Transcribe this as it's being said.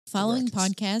Following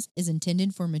podcast is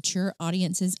intended for mature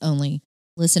audiences only.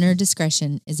 Listener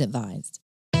discretion is advised.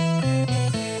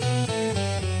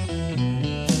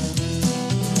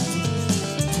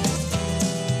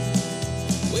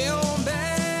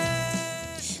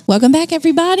 Welcome back,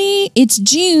 everybody. It's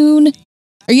June.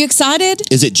 Are you excited?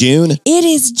 Is it June? It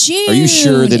is June. Are you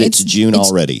sure that it's June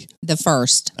already? The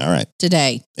 1st. All right.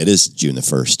 Today. It is June the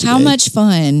 1st today. How much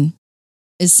fun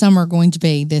is summer going to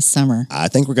be this summer? I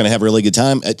think we're going to have a really good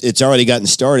time. It's already gotten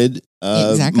started.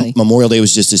 Exactly. Memorial Day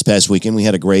was just this past weekend. We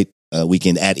had a great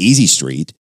weekend at Easy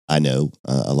Street. I know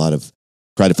a lot of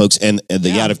crowded folks, and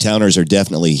the out-of-towners are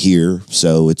definitely here,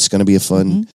 so it's going to be a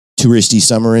fun touristy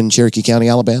summer in Cherokee County,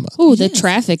 Alabama. Oh, the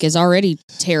traffic is already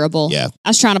terrible. Yeah. I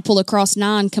was trying to pull across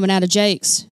 9 coming out of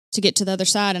Jake's to get to the other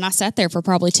side, and I sat there for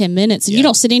probably 10 minutes. And you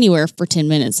don't sit anywhere for 10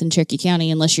 minutes in Cherokee County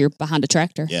unless you're behind a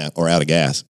tractor. Yeah, or out of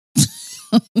gas.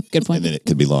 Good point. And then it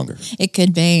could be longer. It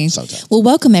could be. Sometimes. Well,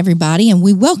 welcome, everybody, and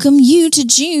we welcome you to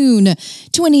June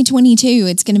 2022.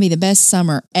 It's going to be the best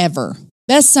summer ever.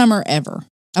 Best summer ever.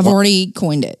 I've already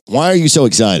coined it. Why are you so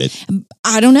excited?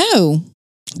 I don't know.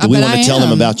 Do we want to tell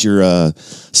them about your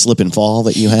slip and fall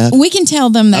that you had? We can tell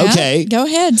them that. Okay. Go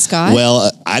ahead, Scott. Well,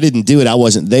 I didn't do it. I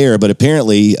wasn't there. But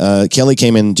apparently, Kelly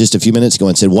came in just a few minutes ago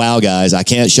and said, wow, guys, I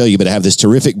can't show you, but I have this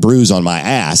terrific bruise on my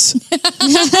ass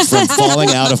from falling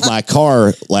out of my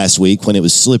car last week when it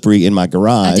was slippery in my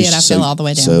garage. I did. I fell all the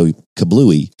way down. So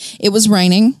kablooey. It was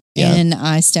raining, and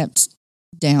I stepped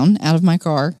down out of my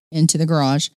car into the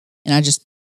garage, and I just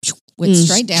went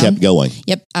straight down. Kept going.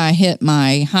 Yep. I hit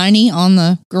my hiney on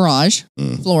the garage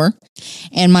floor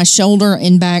and my shoulder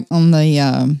and back on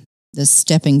the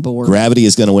stepping board. Gravity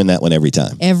is going to win that one every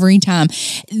time. Every time.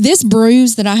 This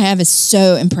bruise that I have is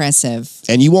so impressive.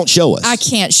 And you won't show us. I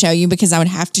can't show you because I would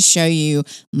have to show you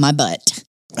my butt.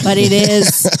 But it is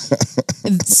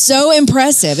so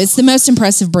impressive. It's the most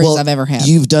impressive bruise I've ever had.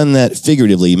 You've done that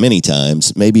figuratively many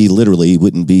times. Maybe literally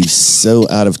wouldn't be so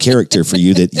out of character for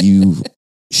you that you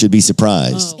should be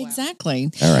surprised. Oh, wow. Exactly.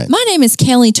 All right. My name is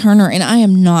Kelly Turner, and I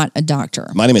am not a doctor.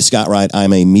 My name is Scott Wright.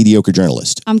 I'm a mediocre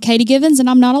journalist. I'm Katie Givens, and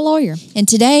I'm not a lawyer. And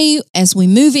today, as we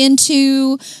move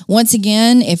into, once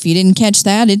again, if you didn't catch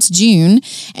that, it's June.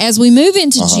 As we move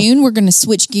into June, we're going to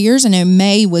switch gears. I know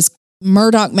May was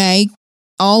Murdoch May.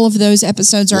 All of those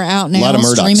episodes are out now. A lot of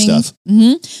Murdoch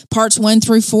stuff. Parts 1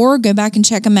 through 4. Go back and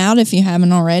check them out if you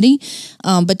haven't already.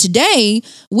 But today,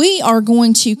 we are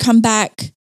going to come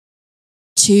back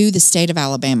to the state of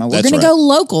Alabama. We're going to go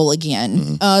local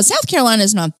again. South Carolina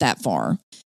is not that far,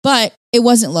 but it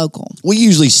wasn't local. We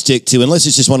usually stick to, unless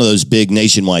it's just one of those big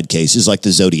nationwide cases like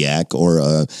the Zodiac or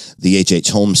the H.H.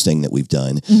 Holmes thing that we've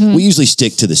done. We usually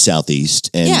stick to the Southeast.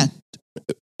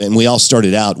 And we all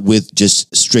started out with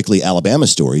just strictly Alabama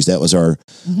stories. That was our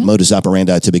modus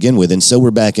operandi to begin with. And so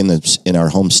we're back in our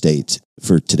home state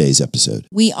for today's episode.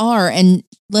 We are. And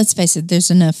let's face it, there's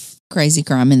enough crazy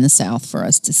crime in the South for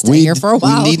us to stay here for a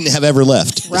while. We needn't have ever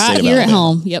left. Right here at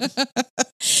home. Yep.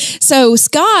 So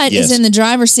Scott is in the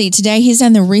driver's seat today. He's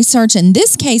done the research. And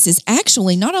this case is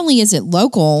actually, not only is it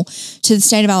local to the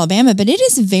state of Alabama, but it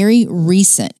is very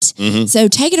recent. So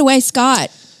take it away, Scott.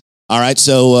 All right.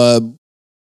 So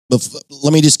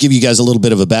let me just give you guys a little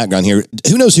bit of a background here.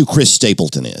 Who knows who Chris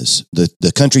Stapleton is?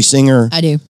 The country singer? I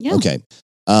do. Yeah. Okay.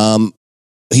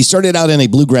 He started out in a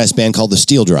bluegrass band called the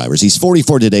Steel Drivers. He's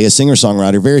 44 today, a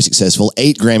singer-songwriter, very successful,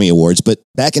 8 Grammy Awards. But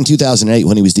back in 2008,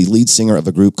 when he was the lead singer of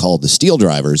a group called the Steel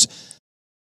Drivers,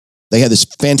 they had this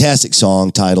fantastic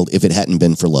song titled If It Hadn't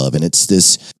Been for Love. And it's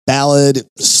this ballad,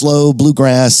 slow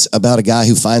bluegrass about a guy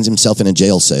who finds himself in a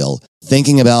jail cell,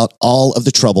 thinking about all of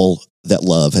the trouble that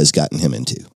love has gotten him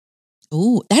into.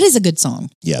 Ooh, that is a good song.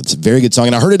 Yeah, it's a very good song.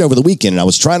 And I heard it over the weekend, and I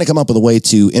was trying to come up with a way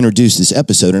to introduce this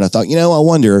episode. And I thought, I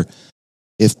wonder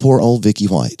if poor old Vicky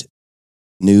White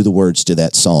knew the words to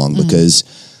that song, because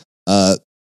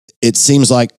it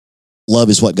seems like love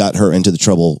is what got her into the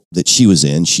trouble that she was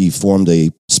in. She formed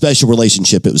a special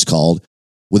relationship, it was called,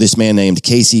 with this man named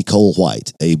Casey Cole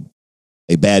White, a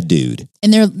bad dude.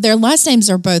 And their last names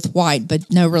are both White,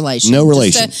 but no relation. No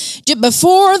relation.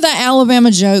 Before the Alabama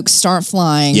jokes start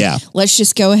flying, let's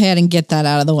just go ahead and get that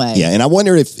out of the way. Yeah, and I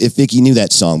wonder if Vicky knew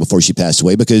that song before she passed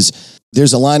away, because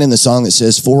there's a line in the song that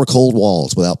says, 4 cold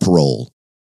walls without parole.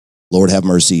 Lord have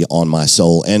mercy on my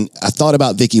soul. And I thought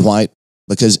about Vicky White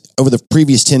because over the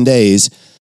previous 10 days,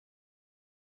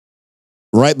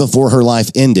 right before her life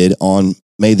ended on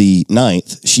May the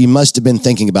 9th, she must have been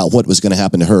thinking about what was going to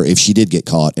happen to her if she did get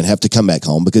caught and have to come back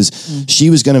home, because she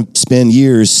was going to spend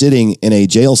years sitting in a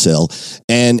jail cell.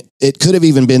 And it could have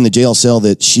even been the jail cell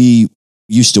that she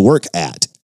used to work at,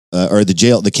 or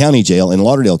the county jail in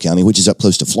Lauderdale County, which is up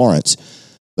close to Florence.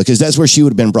 because that's where she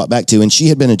would have been brought back to. And she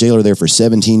had been a jailer there for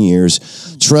 17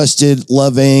 years. Trusted,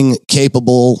 loving,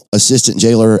 capable assistant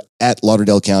jailer at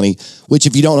Lauderdale County, which,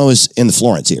 if you don't know, is in the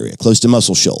Florence area, close to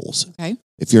Muscle Shoals. Okay.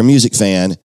 If you're a music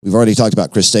fan, we've already talked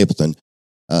about Chris Stapleton.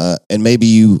 And maybe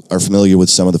you are familiar with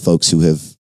some of the folks who have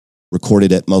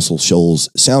recorded at Muscle Shoals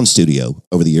Sound Studio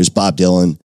over the years. Bob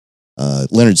Dylan,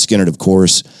 Leonard Skinner, of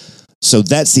course. So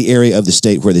that's the area of the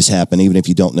state where this happened. Even if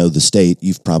you don't know the state,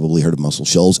 you've probably heard of Muscle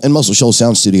Shoals. And Muscle Shoals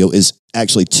Sound Studio is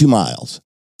actually 2 miles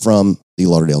from the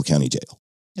Lauderdale County Jail.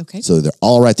 Okay. So they're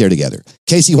all right there together.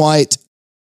 Casey White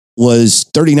was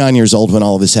 39 years old when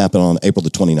all of this happened on April the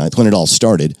 29th, when it all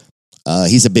started.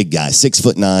 He's a big guy,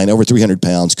 6'9", over 300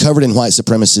 pounds, covered in white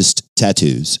supremacist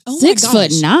tattoos. Oh my gosh.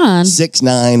 6'9".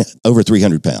 6'9", over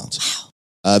 300 pounds.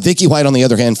 Wow. Vicky White, on the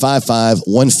other hand, 5'5",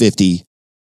 150,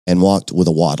 and walked with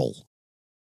a waddle.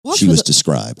 She was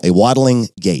described. A waddling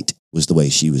gait was the way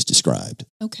she was described.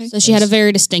 Okay. So she had a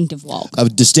very distinctive walk. A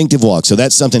distinctive walk. So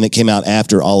that's something that came out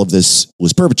after all of this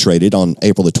was perpetrated on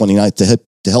April the 29th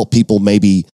to help people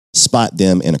maybe spot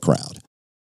them in a crowd.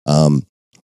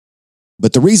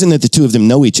 But the reason that the two of them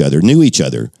knew each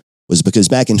other, was because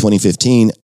back in 2015,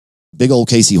 big old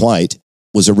Casey White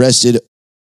was arrested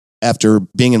after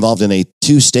being involved in a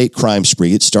 2-state crime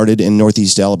spree. It started in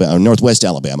northwest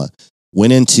Alabama,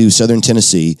 went into southern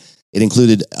Tennessee. It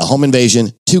included a home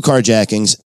invasion, 2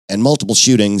 carjackings, and multiple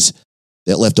shootings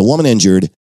that left a woman injured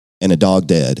and a dog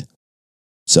dead.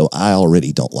 So I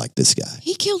already don't like this guy.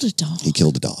 He killed a dog. He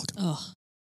killed a dog. Oh.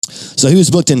 So he was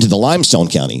booked into the Limestone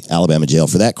County, Alabama jail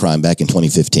for that crime back in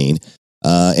 2015.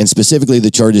 And specifically,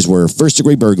 the charges were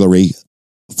first-degree burglary,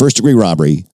 first-degree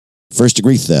robbery,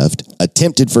 first-degree theft,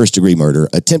 attempted first-degree murder,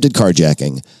 attempted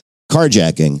carjacking,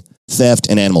 theft,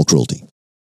 and animal cruelty.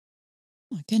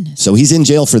 Oh my goodness. So he's in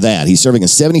jail for that. He's serving a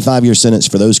 75-year sentence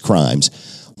for those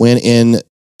crimes. When in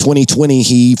 2020,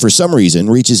 he, for some reason,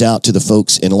 reaches out to the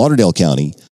folks in Lauderdale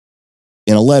County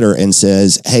in a letter and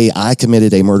says, hey, I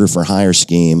committed a murder for hire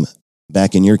scheme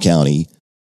back in your county,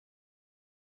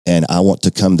 and I want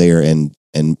to come there and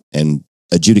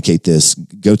adjudicate this,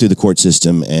 go through the court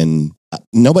system. And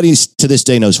nobody to this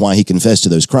day knows why he confessed to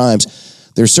those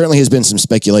crimes. There certainly has been some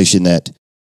speculation that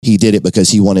he did it because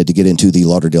he wanted to get into the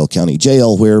Lauderdale County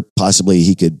jail, where possibly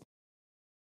he could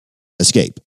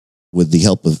escape with the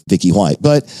help of Vicky White.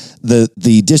 But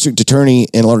the district attorney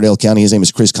in Lauderdale County, his name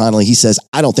is Chris Connolly, he says,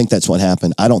 I don't think that's what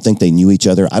happened. I don't think they knew each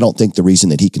other. I don't think the reason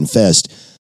that he confessed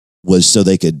was so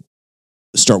they could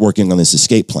start working on this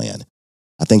escape plan.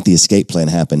 I think the escape plan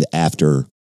happened after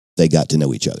they got to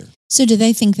know each other. So do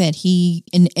they think that he,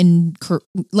 and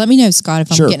let me know, Scott,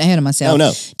 if I'm getting ahead of myself.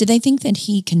 No. Did they think that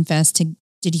he confessed to,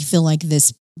 did he feel like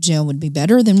this jail would be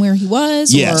better than where he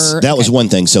was? Yes, that was one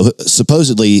thing. So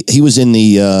supposedly he was in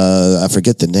the, I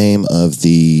forget the name of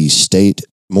the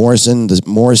the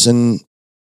Morrison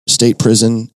State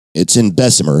Prison. It's in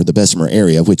Bessemer, the Bessemer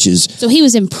area, which is... So he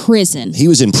was in prison. He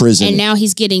was in prison. And now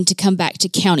he's getting to come back to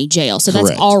county jail. So that's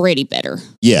Correct. Already better.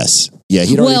 Yes. Yeah,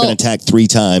 he'd already been attacked 3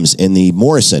 times in the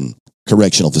Morrison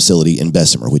Correctional Facility in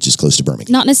Bessemer, which is close to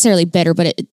Birmingham. Not necessarily better, but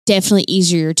it's definitely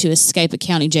easier to escape a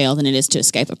county jail than it is to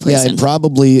escape a prison. Yeah, and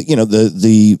probably,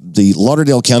 the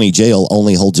Lauderdale County Jail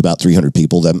only holds about 300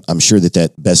 people. I'm sure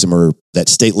that Bessemer, that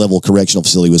state-level correctional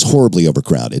facility, was horribly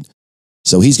overcrowded.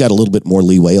 So he's got a little bit more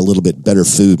leeway, a little bit better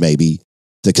food maybe,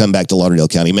 to come back to Lauderdale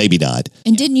County. Maybe not.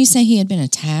 And didn't you say he had been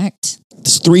attacked?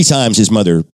 3 times, his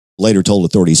mother later told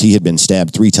authorities he had been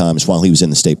stabbed 3 times while he was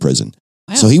in the state prison.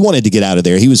 Wow. So he wanted to get out of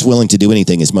there. He was willing to do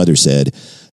anything, his mother said,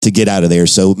 to get out of there.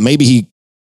 So maybe he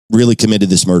really committed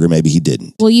this murder. Maybe he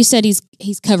didn't. Well, you said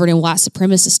he's covered in white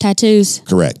supremacist tattoos.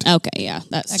 Correct. Okay, yeah.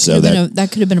 That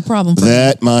could have been a problem for him.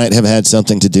 That might have had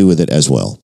something to do with it as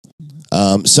well.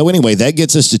 So anyway, that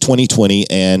gets us to 2020.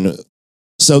 And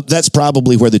so that's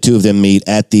probably where the two of them meet,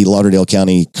 at the Lauderdale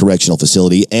County Correctional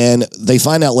Facility. And they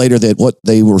find out later that what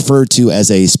they refer to as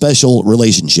a special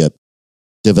relationship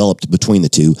developed between the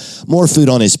two. More food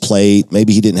on his plate.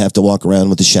 Maybe he didn't have to walk around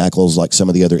with the shackles like some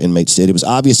of the other inmates did. It was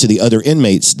obvious to the other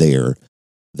inmates there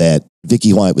that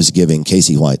Vicky White was giving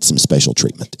Casey White some special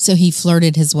treatment. So he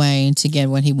flirted his way to get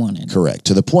what he wanted. Correct.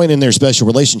 To the point in their special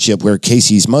relationship where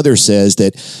Casey's mother says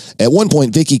that at one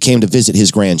point Vicky came to visit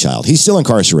his grandchild. He's still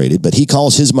incarcerated, but he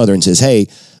calls his mother and says, hey,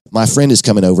 my friend is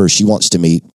coming over. She wants to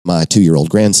meet my 2-year-old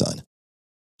grandson. Okay.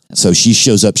 So she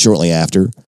shows up shortly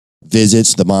after,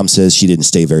 visits. The mom says she didn't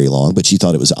stay very long, but she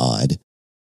thought it was odd.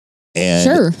 And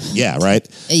sure. Yeah, right?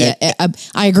 Yeah,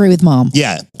 I agree with Mom.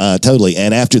 Yeah, totally.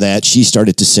 And after that, she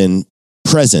started to send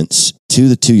presents to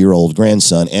the 2-year-old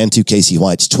grandson and to Casey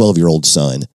White's 12-year-old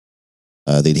son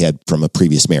that he had from a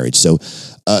previous marriage. So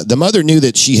the mother knew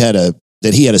that she had a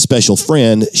that he had a special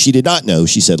friend. She did not know,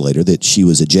 she said later, that she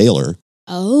was a jailer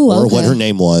or what her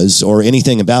name was or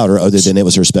anything about her other than it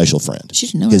was her special friend. She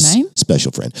didn't know her name?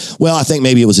 Special friend. Well, I think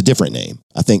maybe it was a different name.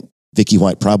 I think Vicky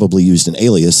White probably used an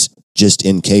alias just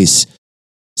in case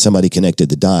somebody connected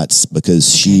the dots,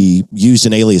 because she used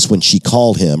an alias when she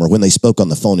called him or when they spoke on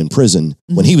the phone in prison,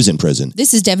 when he was in prison.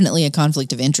 This is definitely a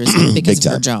conflict of interest because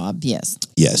of her job. Yes.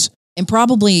 Yes. And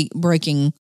probably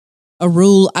breaking a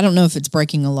rule. I don't know if it's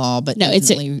breaking a law, but no,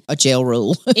 it's a jail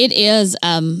rule. It is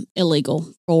illegal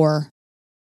for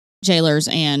jailers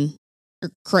and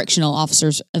correctional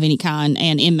officers of any kind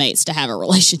and inmates to have a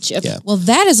relationship. Yeah. Well,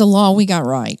 that is a law we got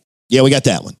right. Yeah, we got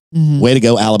that one. Way to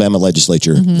go, Alabama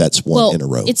legislature. That's one in a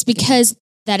row. It's because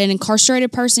that an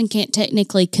incarcerated person can't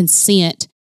technically consent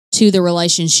to the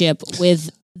relationship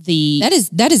with the That is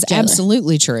jailer.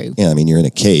 absolutely true. Yeah, I mean, you're in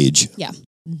a cage. Yeah.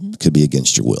 Could be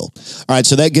against your will. All right,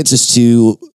 so that gets us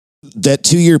to that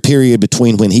 2-year period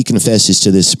between when he confesses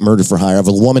to this murder for hire of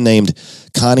a woman named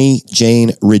Connie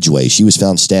Jane Ridgway. She was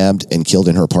found stabbed and killed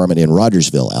in her apartment in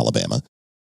Rogersville, Alabama.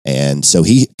 And so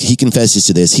he confesses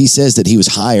to this. He says that he was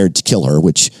hired to kill her,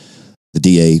 which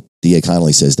the DA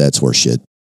Connolly says that's horseshit.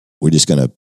 We're just going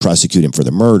to prosecute him for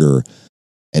the murder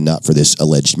and not for this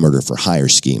alleged murder for hire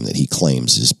scheme that he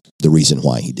claims is the reason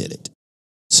why he did it.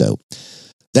 So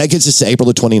that gets us to April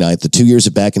the 29th, the 2 years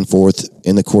of back and forth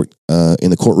in the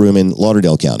courtroom in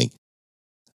Lauderdale County.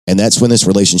 And that's when this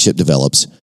relationship develops.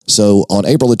 So on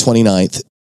April the 29th,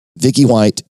 Vicky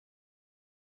White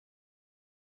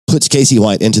puts Casey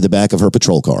White into the back of her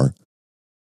patrol car,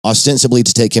 ostensibly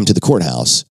to take him to the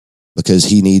courthouse because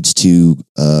he needs to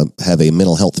have a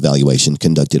mental health evaluation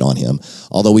conducted on him.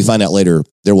 Although we find out later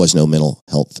there was no mental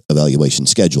health evaluation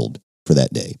scheduled for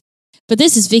that day. But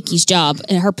this is Vicky's job,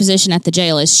 and her position at the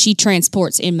jail is she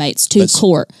transports inmates to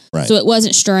court. Right. So it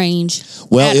wasn't strange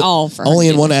at all for her. Only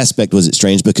in one aspect was it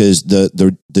strange, because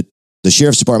the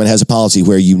sheriff's department has a policy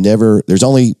where there's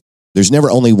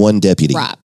never only one deputy.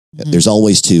 Right. There's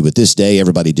always two, but this day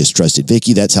everybody just trusted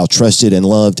Vicky. That's how trusted and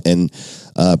loved and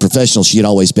professional she had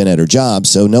always been at her job.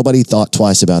 So nobody thought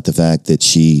twice about the fact that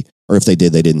or if they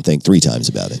did, they didn't think 3 times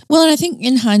about it. Well, and I think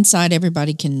in hindsight,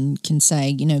 everybody can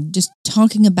say, just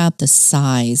talking about the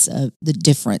size of the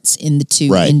difference in the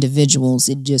two individuals,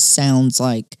 it just sounds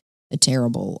like a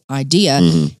terrible idea.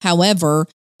 However,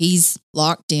 he's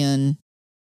locked in.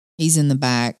 He's in the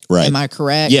back. Right. Am I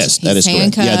correct? Yes, that is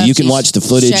correct. Yeah, you can watch the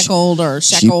footage.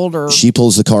 Shackled. She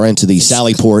pulls the car into the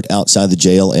Sally Port outside the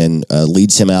jail and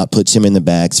leads him out, puts him in the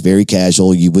back. It's very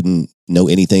casual. You wouldn't know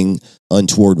anything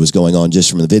untoward was going on just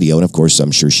from the video. And of course,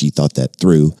 I'm sure she thought that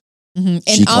through. And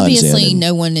obviously,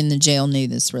 no one in the jail knew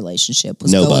this relationship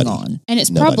was going on. And it's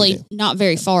probably not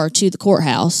very far to the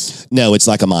courthouse. No, it's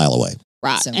like a mile away.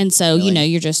 Right. And so,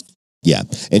 you're just... Yeah.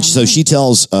 And so she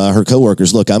tells her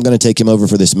coworkers, look, I'm going to take him over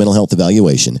for this mental health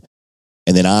evaluation.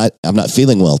 And then I'm not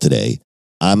feeling well today.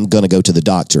 I'm going to go to the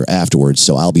doctor afterwards,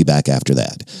 so I'll be back after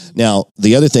that. Now,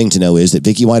 the other thing to know is that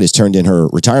Vicky White has turned in her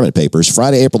retirement papers.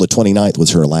 Friday, April the 29th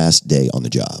was her last day on the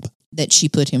job. That she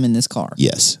put him in this car.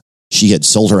 Yes. She had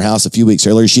sold her house a few weeks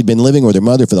earlier. She'd been living with her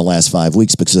mother for the last 5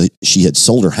 weeks because she had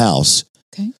sold her house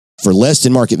for less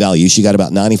than market value. She got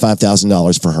about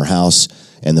 $95,000 for her house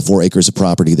and the 4 acres of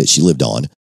property that she lived on.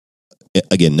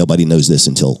 Again, nobody knows this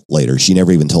until later. She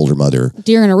never even told her mother.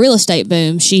 During a real estate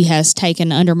boom, she has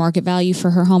taken under market value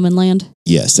for her home and land.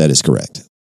 Yes, that is correct.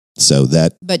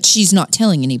 But she's not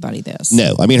telling anybody this.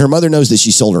 No, I mean, her mother knows that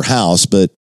she sold her house,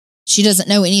 but she doesn't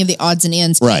know any of the odds and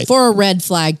ends for a red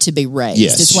flag to be raised.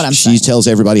 Yes, is what I'm saying. She tells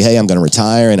everybody, hey, I'm going to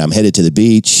retire and I'm headed to the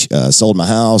beach. Sold my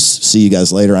house. See you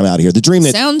guys later. I'm out of here. The dream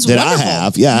that I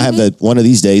have. Yeah, I have that one of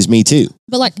these days. Me too.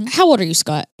 But how old are you,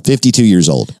 Scott? 52 years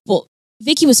old. Well,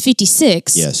 Vicky was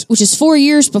 56. Yes. Which is 4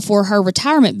 years before her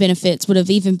retirement benefits would have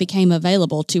even became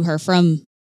available to her from...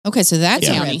 Okay, so that's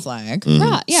a red flag.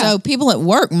 Right, yeah. So people at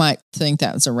work might think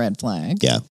that was a red flag.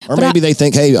 Yeah. Or maybe they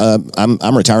think, hey,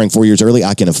 I'm retiring 4 years early.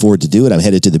 I can afford to do it. I'm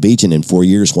headed to the beach. And in 4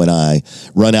 years, when I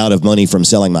run out of money from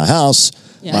selling my house,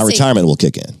 my retirement will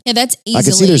kick in. Yeah, that's easily... I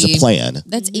can see there's a plan.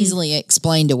 That's easily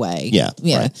explained away. Yeah.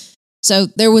 Right. So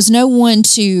there was no one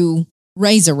to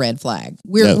raise a red flag.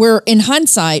 We're in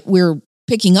hindsight, we're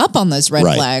picking up on those red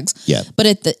flags. Yeah.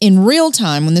 But in real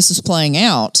time, when this was playing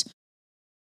out,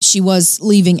 she was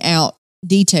leaving out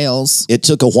details. It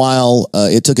took a while.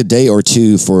 It took a day or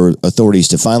two for authorities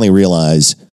to finally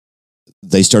realize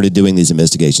they started doing these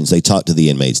investigations. They talked to the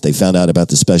inmates. They found out about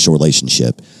the special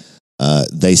relationship.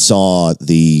 They saw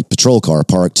the patrol car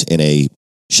parked in a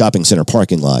shopping center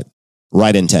parking lot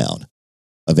right in town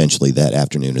eventually that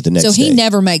afternoon or the next day. So he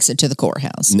never makes it to the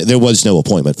courthouse. There was no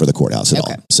appointment for the courthouse at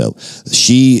all. So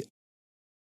she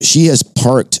she has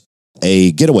parked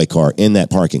a getaway car in that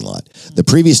parking lot. The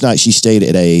previous night, she stayed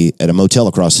at a motel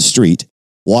across the street,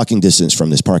 walking distance from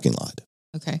this parking lot.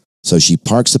 Okay. So she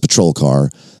parks the patrol car.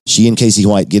 She and Casey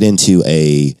White get into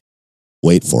a,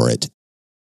 wait for it,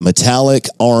 metallic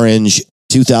orange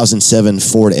 2007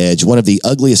 Ford Edge, one of the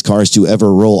ugliest cars to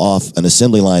ever roll off an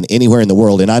assembly line anywhere in the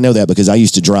world. And I know that because I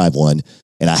used to drive one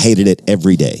and I hated it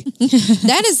every day.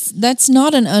 That's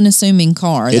not an unassuming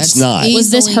car. It's That's not. Was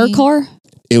this her car?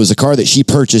 It was a car that she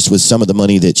purchased with some of the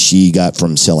money that she got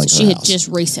from selling her She had house. just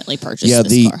recently purchased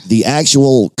this car. The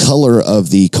actual color of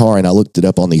the car, and I looked it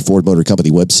up on the Ford Motor Company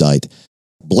website,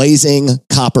 blazing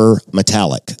copper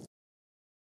metallic.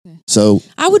 Okay. So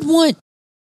I would want.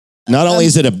 not only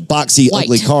is it a boxy, white.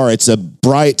 ugly car, it's a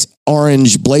bright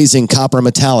orange, blazing copper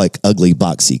metallic, ugly,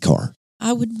 boxy car.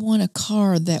 I would want a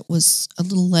car that was a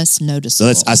little less So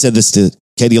noticeable. I said this to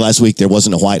Katie last week. There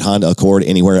wasn't a white Honda Accord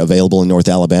anywhere available in North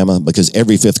Alabama because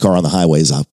every fifth car on the highway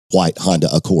is a white Honda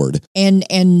Accord. and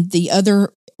the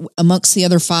other amongst the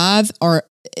other five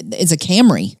is a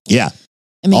Camry. Yeah,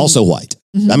 I mean, also white.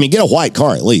 Mhm. I mean, get a white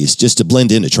car at least just to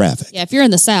blend into traffic. Yeah, if you're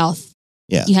in the South,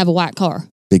 Yeah. you have a white car.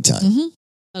 Big time. Mhm.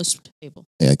 Most people.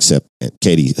 Yeah, except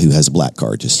Katie, who has a black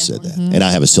car, just Yeah. said that. Mhm. And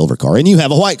I have a silver car, and you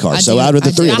have a white car. I So do. out of the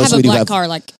I do. three I of us, have a we do black have. car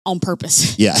like on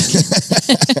purpose. Yeah,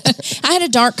 I had a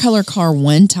dark color car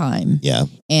one time, yeah.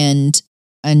 and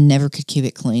I never could keep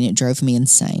it clean. It drove me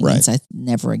insane. Right. So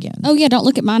never again. Oh yeah, don't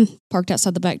look at mine parked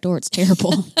outside the back door. It's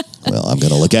terrible. Well, I'm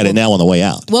going to look at it now on the way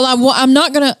out. Well, I'm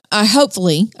not gonna.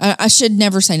 I should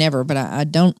never say never, but I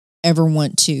don't ever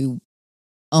want to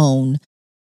own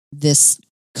this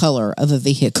color of a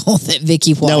vehicle that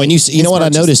Vicky White. No, and you know what I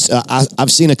noticed?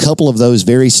 I've seen a couple of those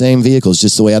very same vehicles,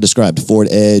 just the way I described. Ford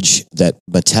Edge, that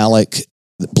metallic,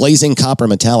 blazing copper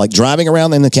metallic, driving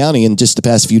around in the county in just the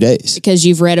past few days. Because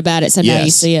you've read about it, so now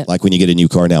you see it. Like when you get a new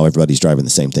car now, everybody's driving the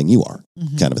same thing you are,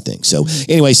 Mhm. kind of a thing. So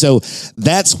anyway, so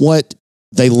that's what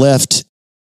they left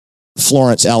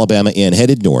Florence, Alabama in,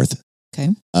 headed north. Okay.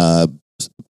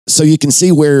 So you can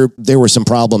see where there were some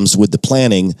problems with the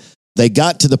planning. They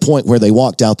got to the point where they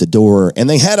walked out the door and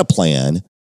they had a plan.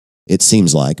 It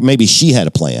seems like maybe she had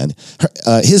a plan.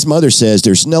 His mother says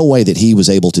there's no way that he was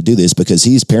able to do this because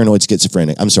he's paranoid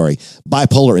schizophrenic. I'm sorry,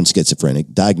 bipolar and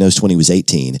schizophrenic, diagnosed when he was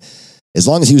 18. As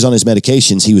long as he was on his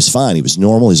medications, he was fine. He was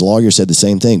normal. His lawyer said the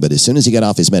same thing. But as soon as he got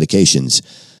off his medications,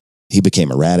 he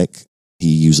became erratic. He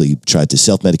usually tried to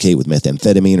self-medicate with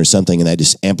methamphetamine or something, and that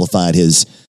just amplified his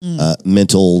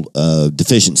mental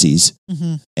deficiencies.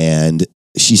 Mhm. And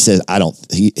she says,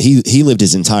 he lived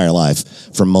his entire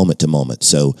life from moment to moment.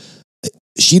 So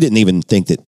she didn't even think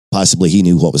that possibly he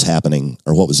knew what was happening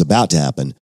or what was about to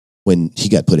happen when he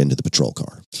got put into the patrol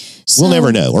car. So We'll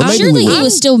never know. Or maybe Surely we he will.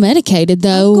 was still medicated,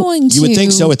 though. I'm going to. You would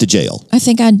think so at the jail. I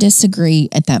think I disagree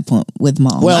at that point with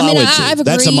mom. Well, I mean, I would too. I've agreed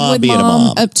That's a mom with being a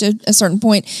mom. up to a certain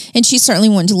point, and she certainly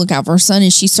wanted to look out for her son,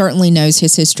 and she certainly knows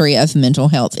his history of mental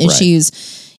health issues.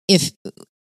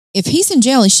 If he's in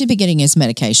jail, he should be getting his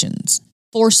medications.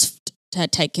 Forced to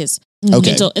take his Okay.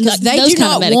 mental. And 'Cause they those do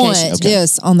kind not of want medications. Okay.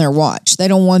 this on their watch. They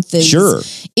don't want these Sure.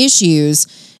 issues.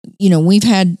 You know, we've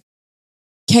had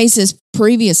cases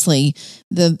previously.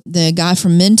 The guy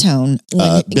from Mentone,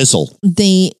 when Bissell.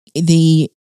 the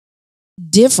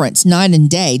difference night and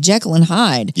day, Jekyll and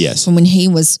Hyde, Yes. from when he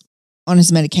was on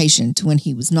his medication to when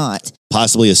he was not,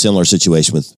 Possibly a similar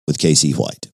situation with Casey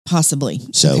White. possibly.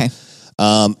 So, okay.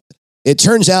 It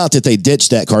turns out that they ditched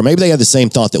that car. Maybe they had the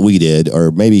same thought that we did, or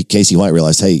maybe Casey White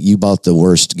realized, hey, you bought the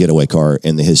worst getaway car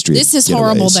in the history This of is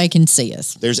horrible. getaways. They can see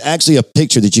us. There's actually a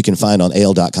picture that you can find on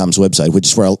AL.com's website, which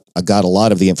is where I got a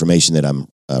lot of the information that I'm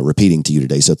repeating to you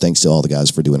today. So thanks to all the guys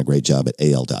for doing a great job at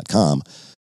AL.com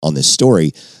on this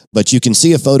story. But you can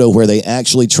see a photo where they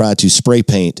actually try to spray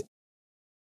paint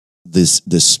this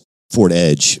Ford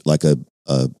Edge like a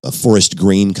forest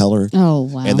green color. Oh,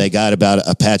 wow. And they got about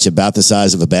a patch about the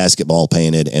size of a basketball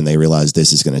painted, and they realized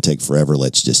this is going to take forever.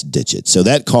 Let's just ditch it. So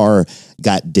that car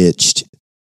got ditched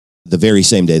the very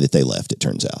same day that they left, it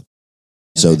turns out.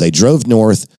 So Okay. they drove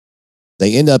north.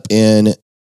 They end up in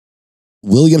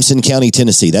Williamson County,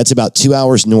 Tennessee. That's about 2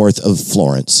 hours north of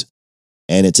Florence.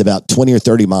 And it's about 20 or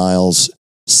 30 miles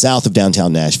south of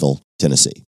downtown Nashville,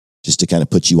 Tennessee, just to kind of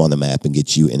put you on the map and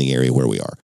get you in the area where we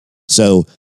are. So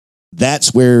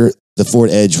that's where the Ford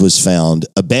Edge was found,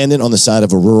 abandoned on the side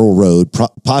of a rural road,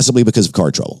 possibly because of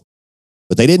car trouble.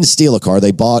 But they didn't steal a car.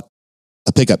 They bought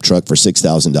a pickup truck for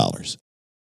 $6,000.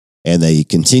 And they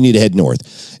continue to head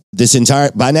north.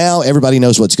 By now, everybody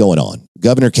knows what's going on.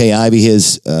 Governor Kay Ivey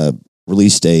has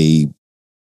released a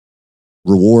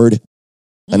reward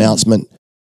announcement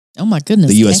Oh my goodness.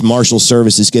 The U.S. Marshal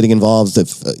Service is getting involved.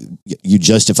 You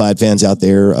Justified fans out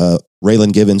there,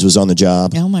 Raylan Givens was on the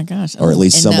job. Oh my gosh. Or at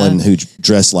least someone who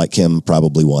dressed like him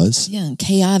probably was. Yeah, and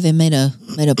Kay Ivey made a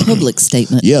public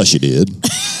statement. Yeah, she did.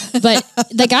 But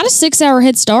they got a 6-hour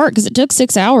head start because it took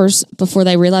 6 hours before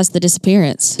they realized the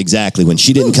disappearance. Exactly. When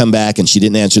she didn't come back and she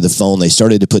didn't answer the phone, they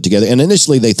started to put together. And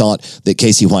initially they thought that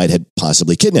Casey White had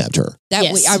possibly kidnapped her.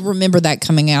 I remember that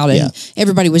coming out, and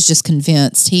everybody was just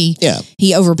convinced he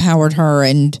overpowered her,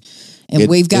 and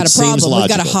we've got a problem. We've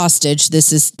got a hostage.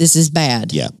 This is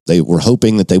bad. Yeah, they were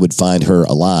hoping that they would find her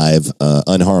alive,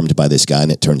 unharmed by this guy,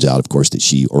 and it turns out, of course, that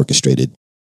she orchestrated.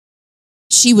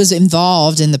 She was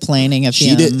involved in the planning of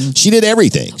him. She did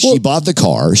everything. Well, she bought the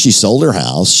car. She sold her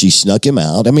house. She snuck him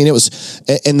out. I mean, it was,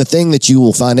 and the thing that you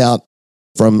will find out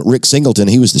from Rick Singleton,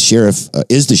 he was the sheriff,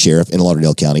 is the sheriff in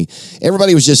Lauderdale County.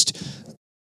 Everybody was just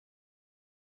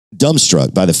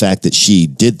dumbstruck by the fact that she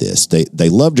did this. They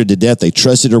loved her to death. They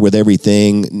trusted her with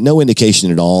everything. No indication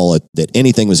at all that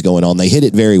anything was going on. They hid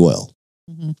it very well.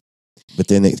 Mm-hmm. But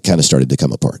then it kind of started to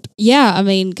come apart. Yeah, I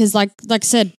mean, because like I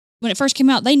said, when it first came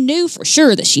out, they knew for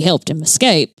sure that she helped him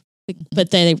escape,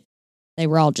 but they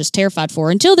were all just terrified for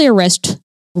her until the arrest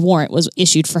warrant was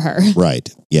issued for her. Right.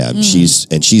 Yeah.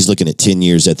 She's looking at 10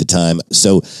 years at the time.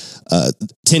 So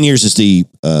 10 years is the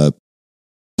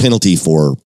penalty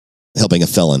for helping a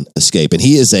felon escape. And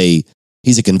he's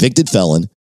a convicted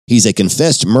felon. He's a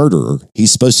confessed murderer.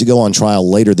 He's supposed to go on trial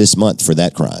later this month for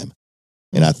that crime.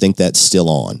 And I think that's still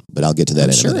on, but I'll get to that in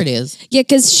a minute. Sure it is. Yeah,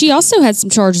 because she also had some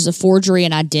charges of forgery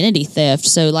and identity theft.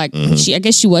 So, I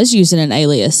guess she was using an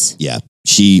alias. Yeah.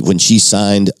 When she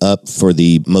signed up for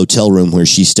the motel room where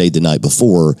she stayed the night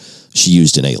before, she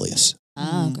used an alias.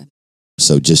 Oh, okay.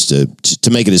 So just to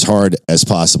make it as hard as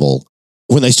possible,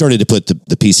 when they started to put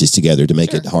the pieces together to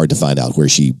make it hard to find out where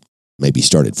she maybe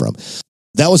started from.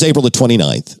 That was April the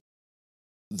 29th.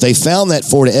 They found that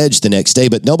Ford Edge the next day,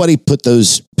 but nobody put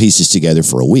those pieces together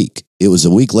for a week. It was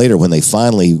a week later when they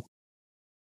finally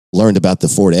learned about the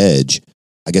Ford Edge.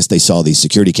 I guess they saw the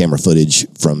security camera footage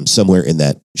from somewhere in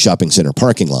that shopping center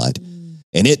parking lot,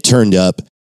 and it turned up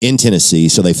in Tennessee,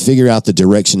 so they figure out the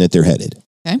direction that they're headed.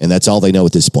 Okay. And that's all they know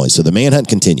at this point. So the manhunt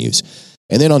continues.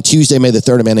 And then on Tuesday, May the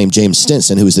 3rd, a man named James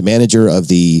Stinson, who was the manager of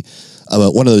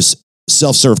one of those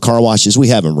self-serve car washes. We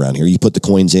have them around here. You put the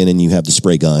coins in and you have the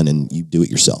spray gun and you do it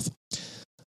yourself.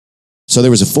 So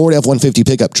there was a Ford F-150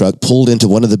 pickup truck pulled into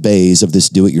one of the bays of this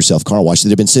do-it-yourself car wash that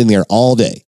had been sitting there all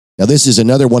day. Now, this is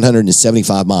another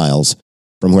 175 miles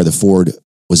from where the Ford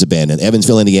was abandoned.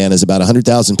 Evansville, Indiana is about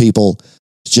 100,000 people.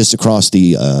 It's just across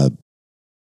the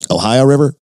Ohio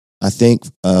River, I think,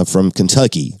 from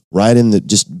Kentucky, right in the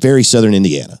just very southern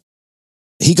Indiana.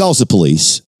 He calls the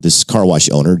police, this car wash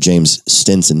owner, James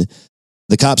Stinson.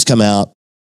 The cops come out.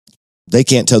 They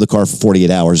can't tow the car for 48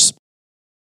 hours.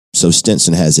 So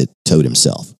Stinson has it towed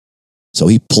himself. So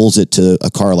he pulls it to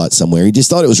a car lot somewhere. He just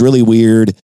thought it was really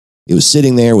weird. It was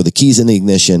sitting there with the keys in the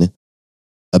ignition,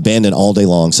 abandoned all day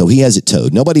long. So he has it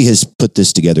towed. Nobody has put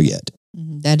this together yet.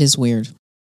 That is weird.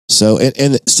 So,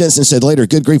 and Stinson said later,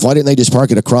 good grief, why didn't they just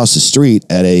park it across the street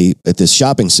at this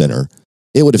shopping center?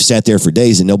 It would have sat there for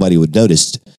days and nobody would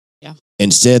notice. Yeah.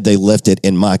 Instead, they left it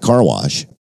in my car wash.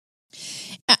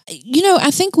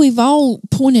 I think we've all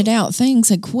pointed out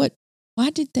things like why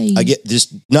did they? I get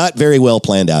just not very well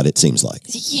planned out. It seems like.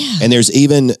 Yeah. And there's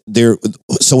even there.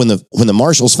 So when the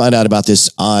marshals find out about this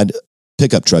odd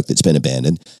pickup truck that's been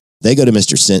abandoned, they go to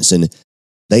Mr. Stinson.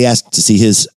 They ask to see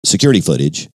his security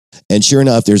footage, and sure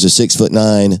enough, there's a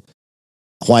 6'9"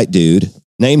 white dude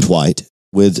named White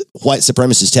with white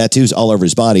supremacist tattoos all over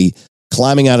his body,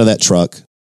 climbing out of that truck,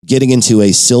 getting into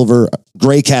a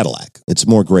gray Cadillac. It's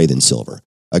more gray than silver.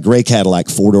 A gray Cadillac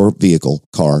 4-door vehicle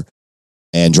car,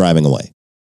 and driving away.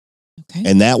 Okay.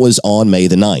 And that was on May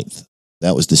the 9th.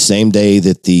 That was the same day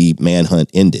that the manhunt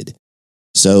ended.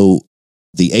 So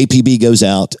the APB goes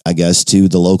out, I guess, to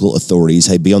the local authorities.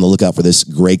 Hey, be on the lookout for this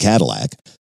gray Cadillac.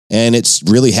 And it's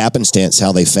really happenstance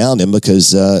how they found him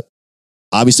because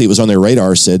obviously it was on their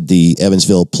radar, said the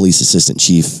Evansville police assistant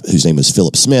chief, whose name was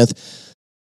Philip Smith.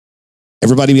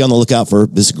 Everybody be on the lookout for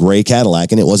this gray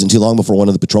Cadillac. And it wasn't too long before one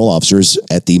of the patrol officers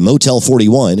at the Motel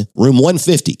 41, room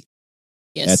 150,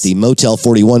 at the Motel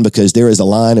 41, because there is a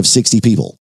line of 60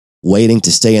 people waiting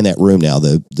to stay in that room now.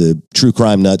 The true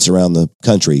crime nuts around the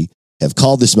country have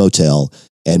called this motel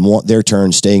and want their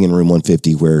turn staying in room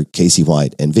 150 where Casey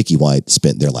White and Vicky White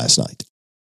spent their last night.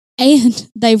 And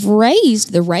they've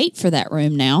raised the rate for that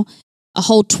room now a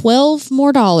whole $12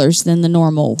 more than the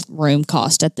normal room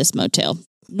cost at this motel.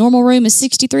 normal room is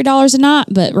 $63 a night,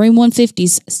 but room 150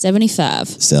 is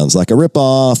 $75. Sounds like a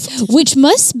ripoff. Which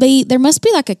there must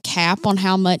be like a cap on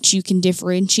how much you can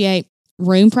differentiate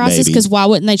room prices, Maybe. because why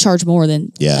wouldn't they charge more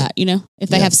than Yeah. that, if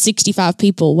they Yeah. have 65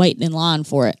 people waiting in line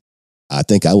for it. I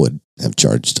think I would have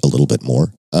charged a little bit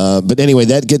more. But anyway,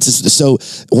 that gets us. So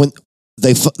when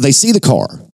they see the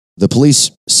car, the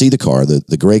police see the car,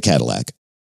 the gray Cadillac,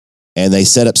 and they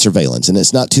set up surveillance. And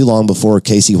it's not too long before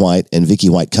Casey White and Vicky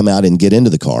White come out and get into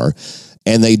the car.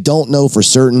 And they don't know for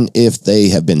certain if they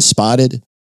have been spotted,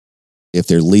 if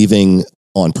they're leaving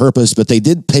on purpose, but they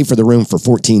did pay for the room for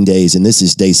 14 days, and this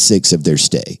is day 6 of their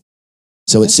stay.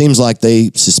 So it seems like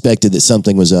they suspected that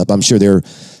something was up. I'm sure they're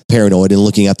paranoid and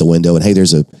looking out the window, and hey,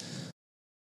 there's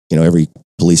every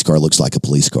police car looks like a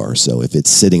police car. So if it's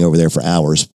sitting over there for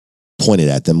hours, pointed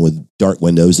at them with dark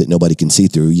windows that nobody can see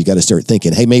through, you got to start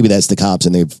thinking, hey, maybe that's the cops,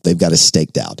 and they've got us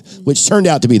staked out, which turned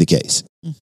out to be the case.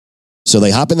 So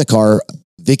they hop in the car.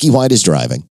 Vicky White is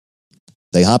driving.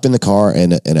 They hop in the car,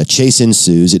 and a chase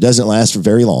ensues. It doesn't last for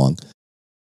very long.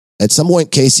 At some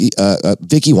point,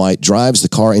 Vicky White drives the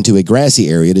car into a grassy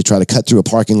area to try to cut through a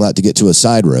parking lot to get to a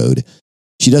side road.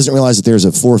 She doesn't realize that there's a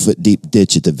 4-foot deep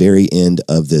ditch at the very end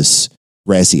of this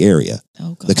grassy area.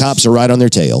 Oh, gosh. The cops are right on their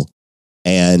tail,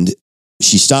 and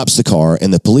she stops the car,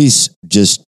 and the police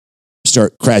just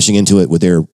start crashing into it with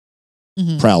their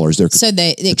prowlers. So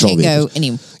they patrol can't go vehicles.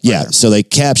 any. Yeah, so they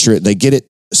capture it, they get it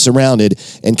surrounded,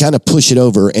 and kind of push it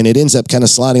over, and it ends up kind of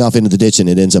sliding off into the ditch, and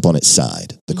it ends up on its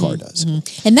side. The car does.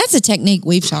 And that's a technique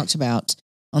we've talked about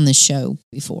on this show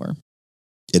before.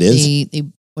 It is.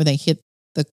 Where they hit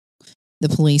the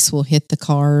police will hit the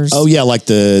cars. Oh yeah, like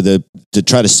the to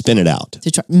try to spin it out. To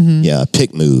try, mm-hmm. Yeah, a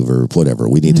pick move or whatever.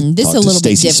 We need to This talk is a to little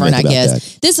bit Stacey different, Smith I about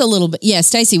guess. that. This a little bit. Yeah,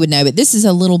 Stacey would know, but this is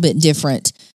a little bit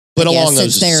different. But I guess, along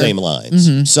those since they're- same lines,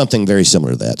 Mhm. something very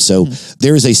similar to that. So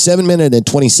there is a 7-minute and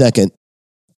 20-second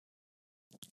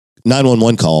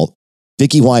 911 call.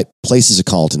 Vicky White places a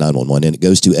call to 911, and it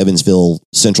goes to Evansville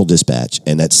Central Dispatch,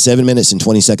 and that's 7 minutes and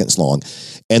 20 seconds long.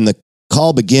 And the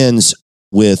call begins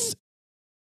with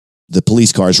the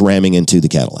police cars ramming into the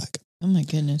Cadillac. Oh my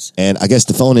goodness. And I guess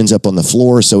the phone ends up on the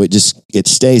floor, so it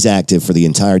stays active for the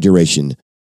entire duration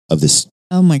of this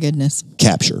Oh my goodness.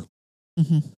 capture.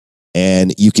 Mhm.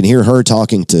 And you can hear her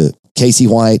talking to Casey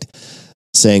White,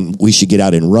 saying, we should get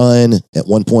out and run. At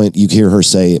one point, you hear her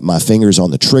say, my finger's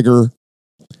on the trigger.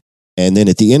 And then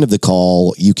at the end of the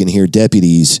call, you can hear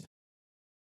deputies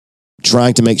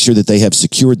trying to make sure that they have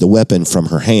secured the weapon from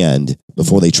her hand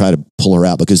before they try to pull her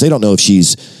out, because they don't know if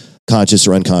she's conscious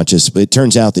or unconscious. But it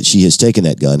turns out that she has taken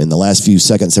that gun in the last few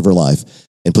seconds of her life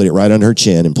and put it right under her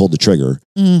chin and pulled the trigger,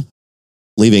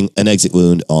 leaving an exit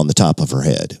wound on the top of her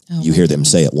head. Oh, You my hear them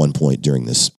goodness. say at one point during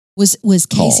this. Was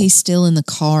Call. Casey still in the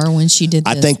car when she did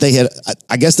this? I think they had,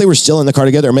 I guess they were still in the car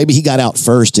together, or maybe he got out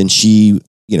first and she's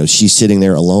sitting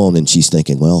there alone and she's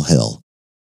thinking, well, hell,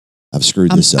 I've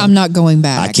screwed this up. I'm not going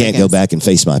back. I can't go guess. back and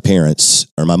face my parents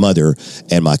or my mother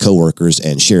and my coworkers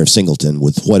and Sheriff Singleton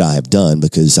with what I have done,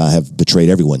 because I have betrayed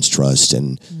everyone's trust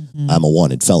and I'm a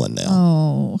wanted felon now.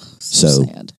 Oh, so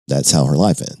sad. That's how her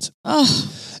life ends.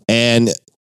 Oh, And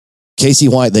Casey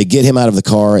White, they get him out of the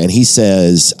car, and he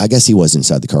says, I guess he was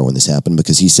inside the car when this happened,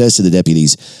 because he says to the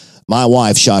deputies, my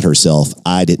wife shot herself.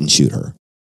 I didn't shoot her.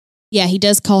 Yeah, he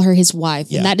does call her his wife.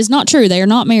 Yeah. And that is not true. They are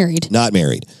not married. Not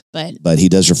married, But but he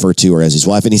does refer to her as his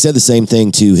wife. And he said the same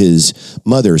thing to his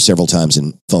mother several times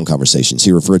in phone conversations.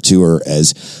 He referred to her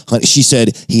as honey. She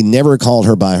said he never called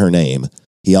her by her name.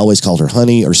 He always called her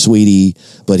honey or sweetie,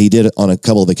 but he did on a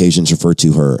couple of occasions refer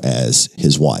to her as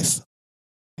his wife.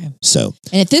 Okay. So,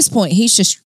 and at this point,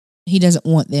 he doesn't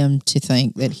want them to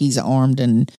think that he's armed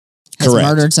and has Correct.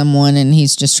 murdered someone, and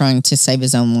he's just trying to save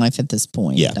his own life at this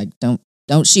point. Yeah. Like,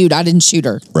 don't shoot. I didn't shoot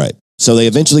her. right. So they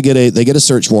eventually get a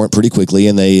search warrant pretty quickly,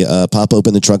 and they pop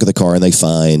open the trunk of the car and they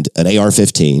find an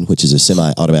AR-15, which is a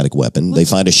semi-automatic weapon. They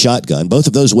find a shotgun. Both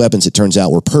of those weapons, it turns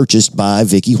out, were purchased by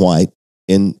Vicky White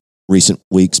in recent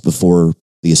weeks before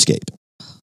the escape.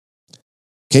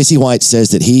 Casey White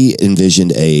says that he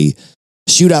envisioned a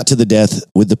shootout to the death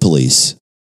with the police.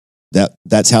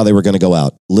 That's how they were going to go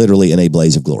out, literally in a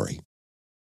blaze of glory.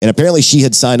 And apparently she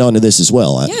had signed on to this as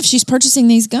well. Yeah, if she's purchasing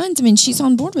these guns, I mean, she's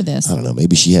on board with this. I don't know.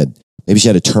 Maybe she had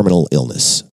a terminal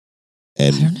illness I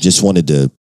don't know. and just wanted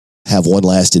to have one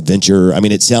last adventure. I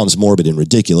mean, it sounds morbid and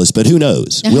ridiculous, but who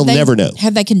knows? Now, We'll never know.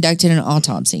 Have they conducted an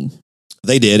autopsy?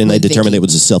 They did, and they With determined Vicky. it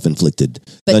was a self-inflicted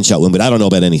But- gunshot wound, but I don't know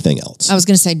about anything else. I was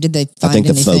going to say, did they find I think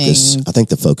anything?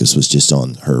 the focus was just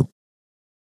on her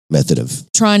method of.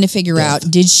 Trying to figure death.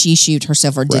 out, did she shoot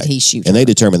herself or did Right. he shoot And her? they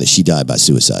determined that she died by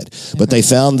suicide. But they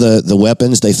found the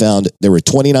weapons. They found there were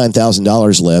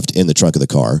 $29,000 left in the trunk of the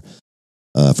car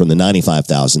from the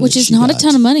 $95,000. Which is not a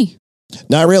ton of money.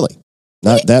 Not really.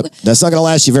 Not that. That's not going to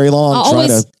last you very long.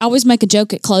 I always make a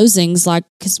joke at closings, like,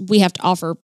 because we have to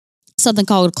offer something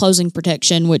called closing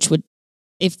protection, which would,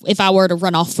 if I were to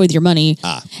run off with your money,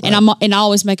 right. and I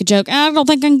always make a joke. I don't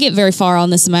think I can get very far on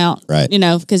this amount, Right.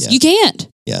 Because Yeah. you can't.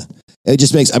 Yeah. It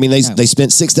just makes. I mean, they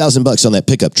spent $6,000 on that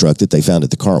pickup truck that they found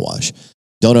at the car wash.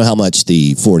 Don't know how much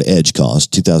the Ford Edge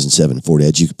cost. 2007 Ford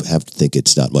Edge. You have to think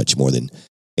it's not much more than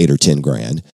 $8 or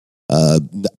 $10,000.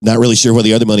 Not really sure where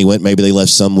the other money went. Maybe they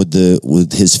left some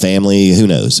with his family. Who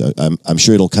knows? I'm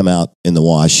sure it'll come out in the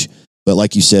wash. But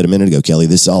like you said a minute ago, Kelly,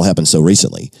 this all happened so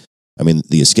recently. I mean,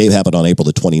 the escape happened on April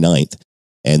the 29th,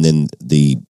 and then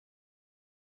the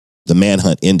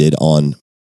manhunt ended on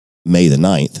May the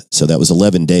 9th. So that was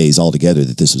 11 days altogether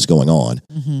that this was going on.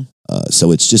 Mm-hmm.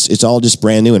 So it's all just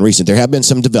brand new and recent. There have been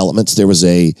some developments. There was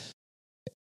a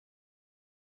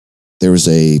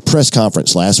press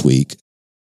conference last week.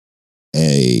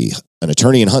 An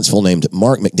attorney in Huntsville named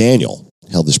Mark McDaniel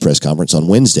held this press conference on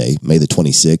Wednesday, May the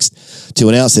 26th, to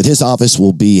announce that his office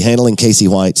will be handling Casey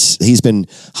White's. He's been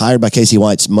hired by Casey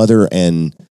White's mother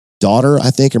and daughter, I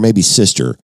think, or maybe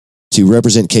sister, to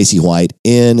represent Casey White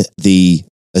in the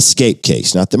escape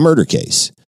case, not the murder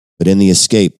case, but in the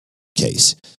escape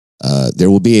case.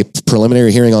 There will be a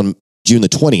preliminary hearing on June the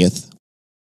 20th,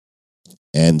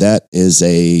 and that is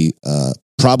a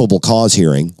probable cause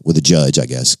hearing with a judge, I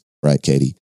guess. Right,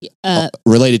 Katie?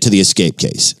 Related to the escape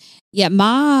case. Yeah,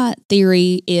 my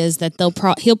theory is that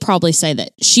he'll probably say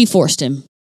that she forced him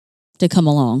to come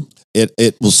along.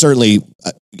 It will certainly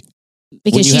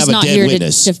because she's not here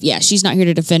witness. she's not here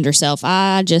to defend herself.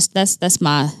 That's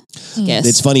my guess.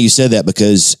 It's funny you said that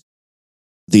because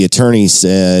the attorney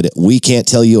said, "We can't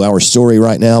tell you our story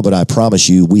right now, but I promise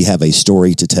you we have a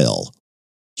story to tell."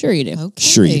 Sure you do. Okay.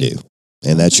 Sure you do.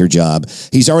 And that's your job.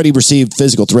 He's already received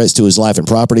physical threats to his life and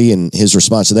property, and his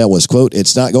response to that was, quote,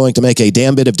 "It's not going to make a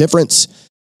damn bit of difference.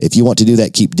 If you want to do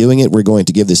that, keep doing it. We're going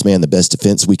to give this man the best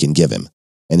defense we can give him."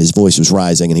 And his voice was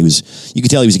rising, and you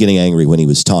could tell he was getting angry when he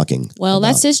was talking. Well,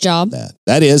 that's his job.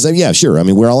 That is, yeah, sure. I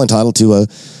mean, we're all entitled to a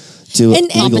legal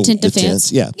competent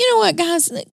defense. Yeah. You know what,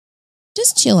 guys?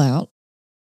 Just chill out.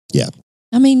 Yeah.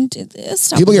 I mean,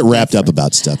 stop. People get wrapped up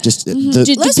about stuff. Just Let's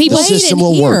the wait system and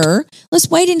will work. hear. Let's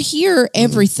wait and hear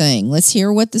everything. Let's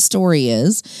hear what the story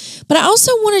is. But I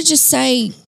also want to just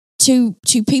say to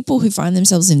people who find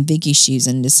themselves in Vicky's shoes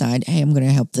and decide, hey, I'm going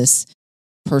to help this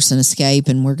person escape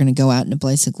and we're going to go out in a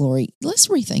blaze of glory. Let's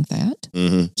rethink that.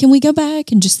 Mm-hmm. Can we go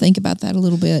back and just think about that a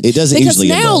little bit? It doesn't because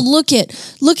usually end now well.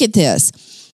 look at this.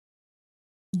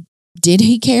 Did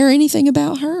he care anything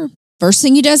about her? First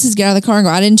thing he does is get out of the car and go,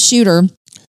 I didn't shoot her.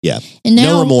 Yeah. And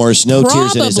now, no remorse, no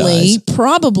tears in his eyes.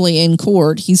 Probably in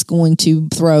court, he's going to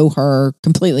throw her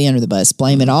completely under the bus,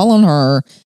 blame it all on her.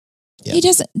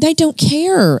 Yeah. They don't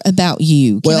care about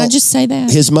you. Can I just say that?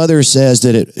 His mother says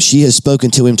that she has spoken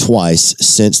to him twice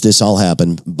since this all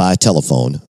happened by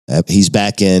telephone. He's not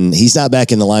back in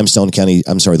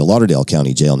the the Lauderdale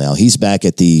County jail now. He's back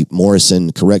at the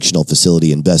Morrison Correctional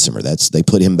Facility in Bessemer. They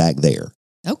put him back there.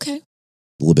 Okay.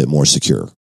 A little bit more secure,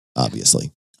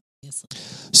 obviously.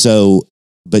 So,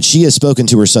 but she has spoken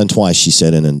to her son twice, she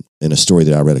said in a story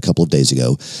that I read a couple of days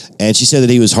ago. And she said that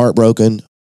he was heartbroken,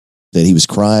 that he was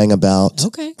crying about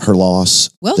her loss.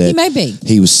 Well, he may be.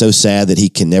 He was so sad that he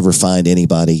can never find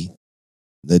anybody.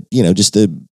 That, just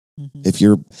if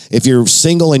you're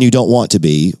single and you don't want to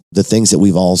be, the things that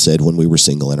we've all said when we were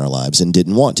single in our lives and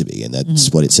didn't want to be. And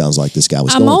that's what it sounds like this guy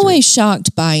was going through. I'm always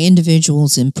shocked by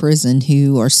individuals in prison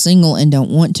who are single and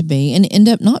don't want to be and end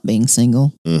up not being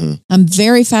single. Mm-hmm. I'm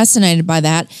very fascinated by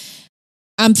that.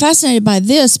 I'm fascinated by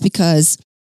this because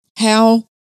how?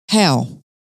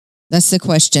 That's the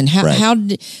question. How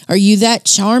are you that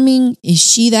charming? Is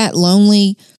she that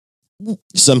lonely?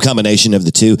 Some combination of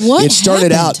the two. What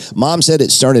started happened? out, Mom said it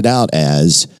started out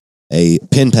as a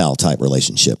pen pal type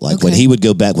relationship. Like when he would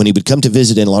go back, when he would come to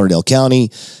visit in Lauderdale County,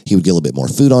 he would get a little bit more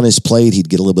food on his plate. He'd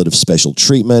get a little bit of special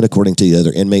treatment according to the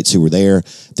other inmates who were there.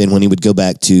 Then when he would go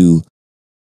back to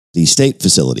the state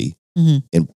facility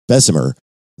in Bessemer,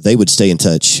 they would stay in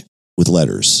touch with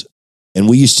letters. And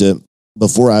we used to,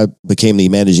 before I became the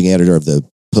managing editor of the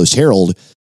Post-Herald,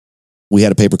 we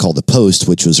had a paper called The Post,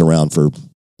 which was around for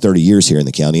 30 years here in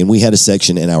the county. And we had a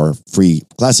section in our free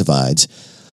classifieds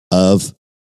of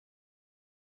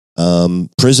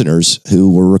prisoners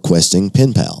who were requesting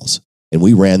pen pals. And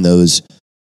we ran those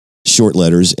short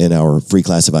letters in our free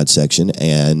classified section.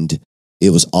 And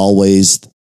it was always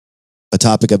a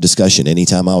topic of discussion.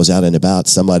 Anytime I was out and about,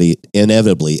 somebody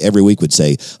inevitably every week would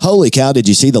say, "Holy cow, did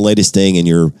you see the latest thing in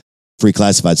your free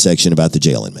classified section about the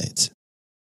jail inmates?"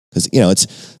 Because,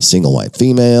 it's single white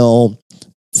female,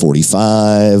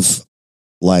 45,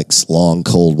 likes long,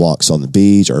 cold walks on the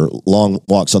beach or long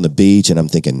walks on the beach. And I'm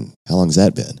thinking, how long has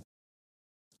that been?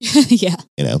 Yeah.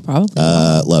 Probably.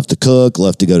 Love to cook,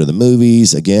 love to go to the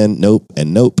movies. Again, nope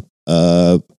and nope.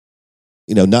 Not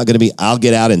going to be, I'll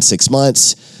get out in 6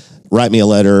 months. Write me a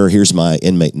letter. Here's my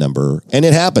inmate number. And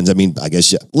it happens. I mean, I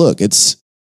guess, look,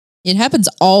 it happens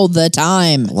all the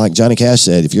time. Like Johnny Cash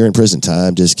said, if you're in prison,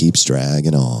 time just keeps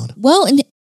dragging on. Well, and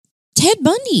Ted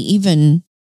Bundy even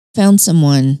found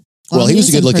someone. Well, he was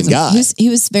a good-looking guy. He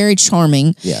was very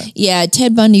charming. Yeah. Yeah,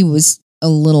 Ted Bundy was a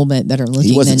little bit better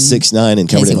looking. He wasn't 6'9" and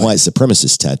covered in Casey white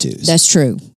supremacist tattoos. That's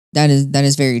true. That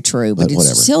is very true. But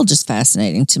whatever. it's still just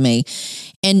fascinating to me.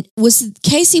 And was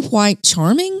Casey White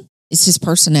charming? It's his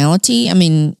personality. I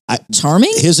mean,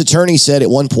 charming? His attorney said at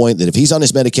one point that if he's on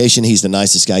his medication, he's the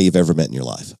nicest guy you've ever met in your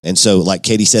life. And so, like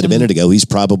Katie said a minute ago, he's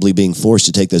probably being forced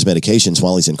to take those medications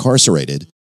while he's incarcerated.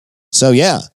 So,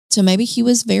 yeah. So maybe he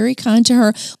was very kind to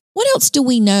her. What else do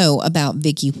we know about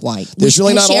Vicky White? There's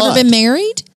really not a lot. Has she ever been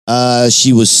married?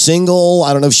 She was single.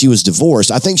 I don't know if she was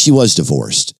divorced. I think she was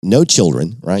divorced. No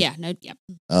children, right? Yeah. No. Yeah.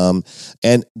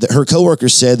 And her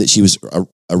coworkers said that she was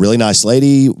a really nice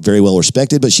lady, very well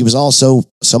respected, but she was also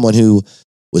someone who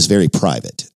was very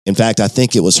private. In fact, I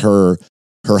think it was her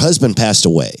husband passed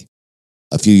away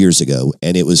a few years ago,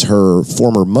 and it was her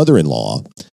former mother-in-law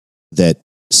that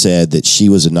said that she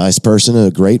was a nice person and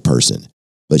a great person,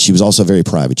 but she was also very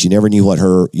private. You never knew what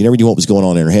was going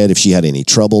on in her head. If she had any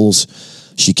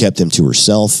troubles, she kept them to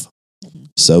herself.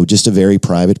 So just a very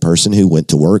private person who went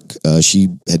to work. She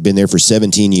had been there for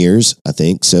 17 years, I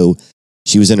think. So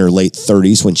she was in her late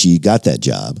 30s when she got that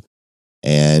job,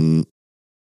 and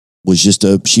was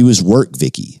she was work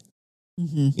Vicky.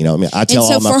 Mm-hmm. I mean, I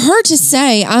tell and so for her to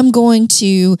say,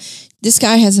 this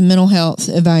guy has a mental health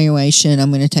evaluation,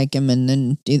 I'm going to take him and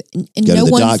then do that. And go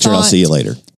to the doctor, I'll see you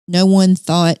later. No one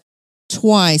thought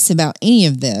twice about any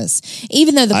of this,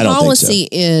 even though the policy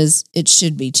is it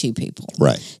should be 2 people.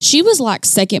 Right. She was like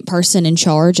second person in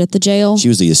charge at the jail. She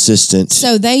was the assistant.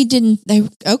 So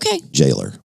okay.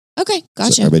 Jailer. Okay,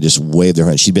 gotcha. So everybody just waved their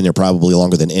hand. She'd been there probably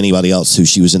longer than anybody else who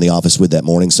she was in the office with that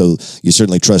morning. So you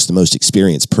certainly trust the most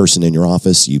experienced person in your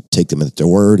office. You take them at their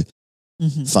word.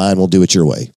 Mm-hmm. Fine, we'll do it your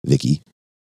way, Vicky.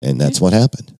 And that's what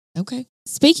happened. Okay.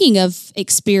 Speaking of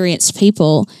experienced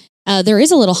people, there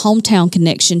is a little hometown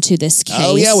connection to this case.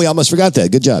 Oh, yeah, we almost forgot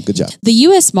that. Good job. The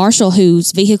U.S. Marshal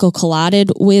whose vehicle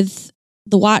collided with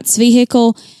the White's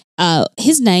vehicle,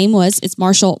 his name it's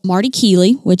Marshal Marty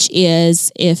Keeley, which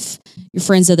is, if you're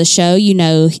friends of the show, you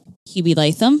know Hubie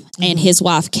Latham, and his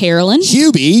wife Carolyn.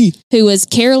 Hubie? Who was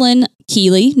Carolyn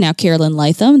Keeley, now Carolyn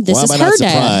Latham. This is her dad. I'm not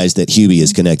surprised that Hubie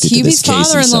is connected to this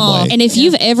case in some way. And if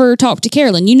you've ever talked to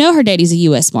Carolyn, you know her daddy's a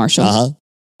U.S. Marshal. Uh-huh.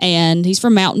 And he's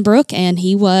from Mountain Brook, and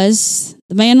he was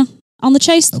the man on the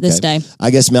chase this day. I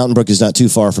guess Mountain Brook is not too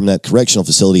far from that correctional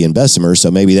facility in Bessemer,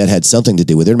 so maybe that had something to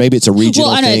do with it. Or maybe it's a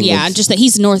regional thing. Yeah, just that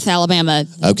he's North Alabama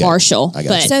Marshal.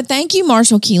 So thank you,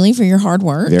 Marshal Keeley, for your hard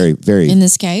work. Very, very. In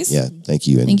this case. Yeah, thank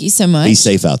you. And thank you so much. Be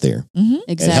safe out there. Mm-hmm.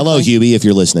 Exactly. And hello, Hubie, if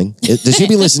you're listening. Does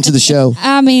Hubie listen to the show?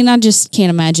 I mean, I just can't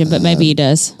imagine, but maybe he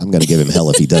does. I'm going to give him hell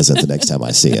if he doesn't the next time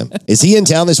I see him. Is he in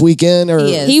town this weekend? Or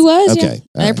He was. Okay.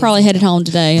 Yeah. They're probably headed home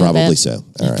today. Probably so.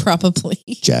 All right. Probably.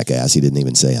 Jackass. He didn't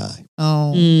even say hi.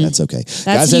 Oh, that's okay.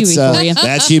 That's Hubie for you.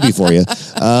 That's Hubie for you.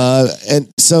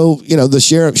 And so, the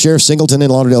Sheriff Singleton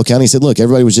in Lauderdale County said, look,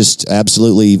 everybody was just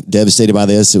absolutely devastated by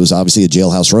this. It was obviously a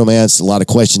jailhouse romance. A lot of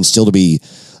questions still to be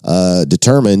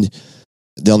determined.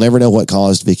 They'll never know what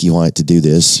caused Vicky White to do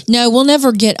this. No, we'll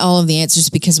never get all of the answers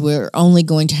because we're only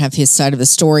going to have his side of the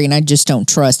story, and I just don't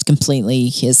trust completely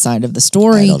his side of the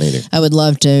story. I don't either. I would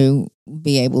love to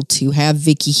be able to have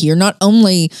Vicky here, not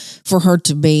only for her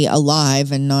to be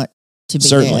alive and not to be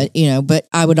dead, but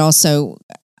I would also,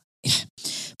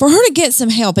 for her to get some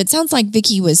help. It sounds like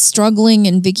Vicky was struggling,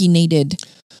 and Vicky needed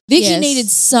something.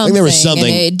 I think there was something.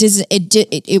 And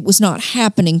it was not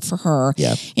happening for her.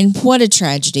 Yeah. And what a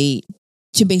tragedy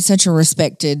to be such a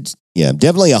respected. Yeah,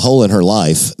 definitely a hole in her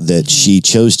life that she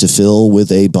chose to fill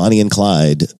with a Bonnie and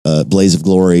Clyde, Blaze of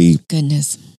Glory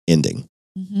ending.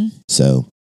 Mm-hmm. So.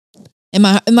 And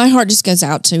my heart just goes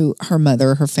out to her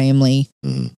mother, her family.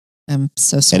 Mm-hmm. I'm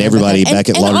so sorry. And everybody back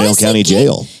at Lauderdale honestly, County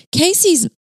Jail. Casey's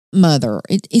mother,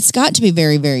 it's got to be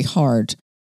very, very hard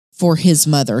for his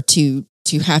mother to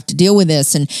have to deal with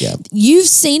this. And you've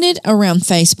seen it around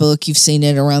Facebook. You've seen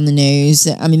it around the news.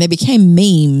 I mean, they became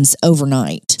memes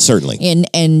overnight. Certainly.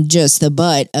 And just the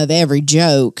butt of every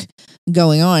joke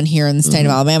going on here in the state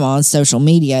of Alabama on social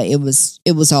media. It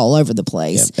was all over the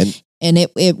place. Yeah. And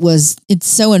it's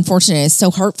so unfortunate. It's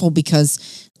so hurtful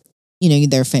because,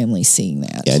 their family's seeing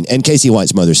that. Yeah, and Casey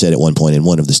White's mother said at one point in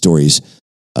one of the stories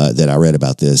that I read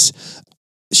about this,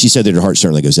 she said that her heart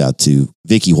certainly goes out to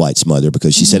Vicky White's mother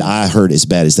because she said, I hurt as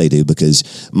bad as they do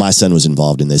because my son was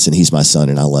involved in this and he's my son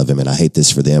and I love him and I hate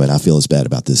this for them and I feel as bad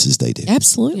about this as they do.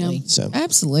 Absolutely. Yeah. So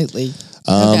absolutely.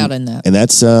 No doubt in that. And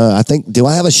that's, I think, do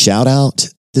I have a shout out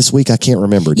this week? I can't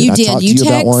remember. Did I talk to you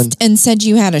about one? And said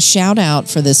you had a shout out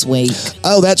for this week.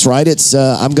 Oh, that's right. It's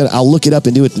I'll look it up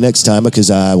and do it the next time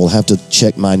because I will have to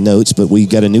check my notes. But we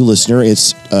got a new listener.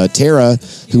 It's Tara,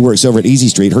 who works over at Easy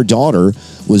Street. Her daughter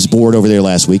was bored over there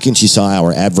last week and she saw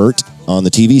our advert on the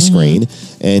TV screen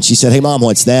and she said, "Hey Mom,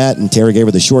 what's that?" And Tara gave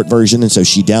her the short version, and so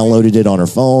she downloaded it on her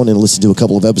phone and listened to a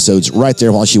couple of episodes right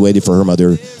there while she waited for her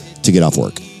mother to get off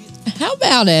work. How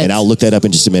about it? And I'll look that up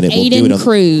in just a minute. Aiden we'll do it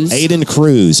Cruz. Aiden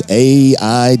Cruz.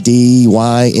 AIDYN.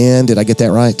 Did I get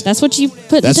that right? That's what you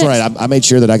put. That's right. I made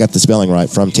sure that I got the spelling right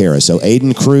from Tara. So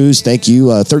Aiden Cruz, thank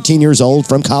you. 13 years old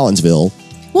from Collinsville.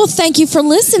 Well, thank you for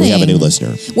listening. We have a new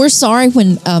listener. We're sorry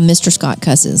when Mr. Scott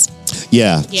cusses.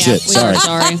 Yeah. Yeah, Shit. Sorry.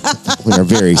 sorry. We are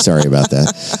very sorry about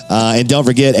that. And don't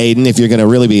forget, Aiden, if you're going to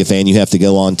really be a fan, you have to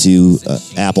go on to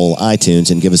Apple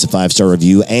iTunes and give us a 5-star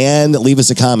review and leave us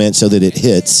a comment so that it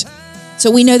hits.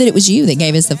 So we know that it was you that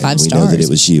gave us the 5 stars. We know that it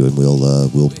was you, and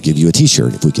we'll give you a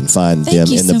T-shirt if we can find Thank them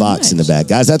you in the so box much. in the back.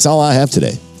 Guys, that's all I have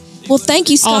today. Well, thank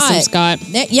you, Scott. Awesome, Scott.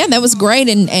 That was great,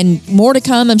 and more to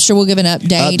come. I'm sure we'll give an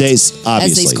update. Updates, as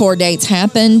obviously. these core dates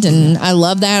happened, and I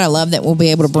love that. I love that we'll be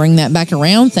able to bring that back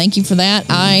around. Thank you for that.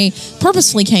 I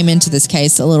purposefully came into this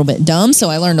case a little bit dumb,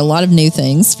 so I learned a lot of new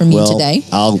things from you today.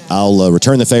 I'll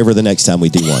return the favor the next time we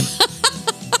do one.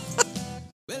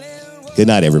 Good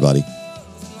night, everybody.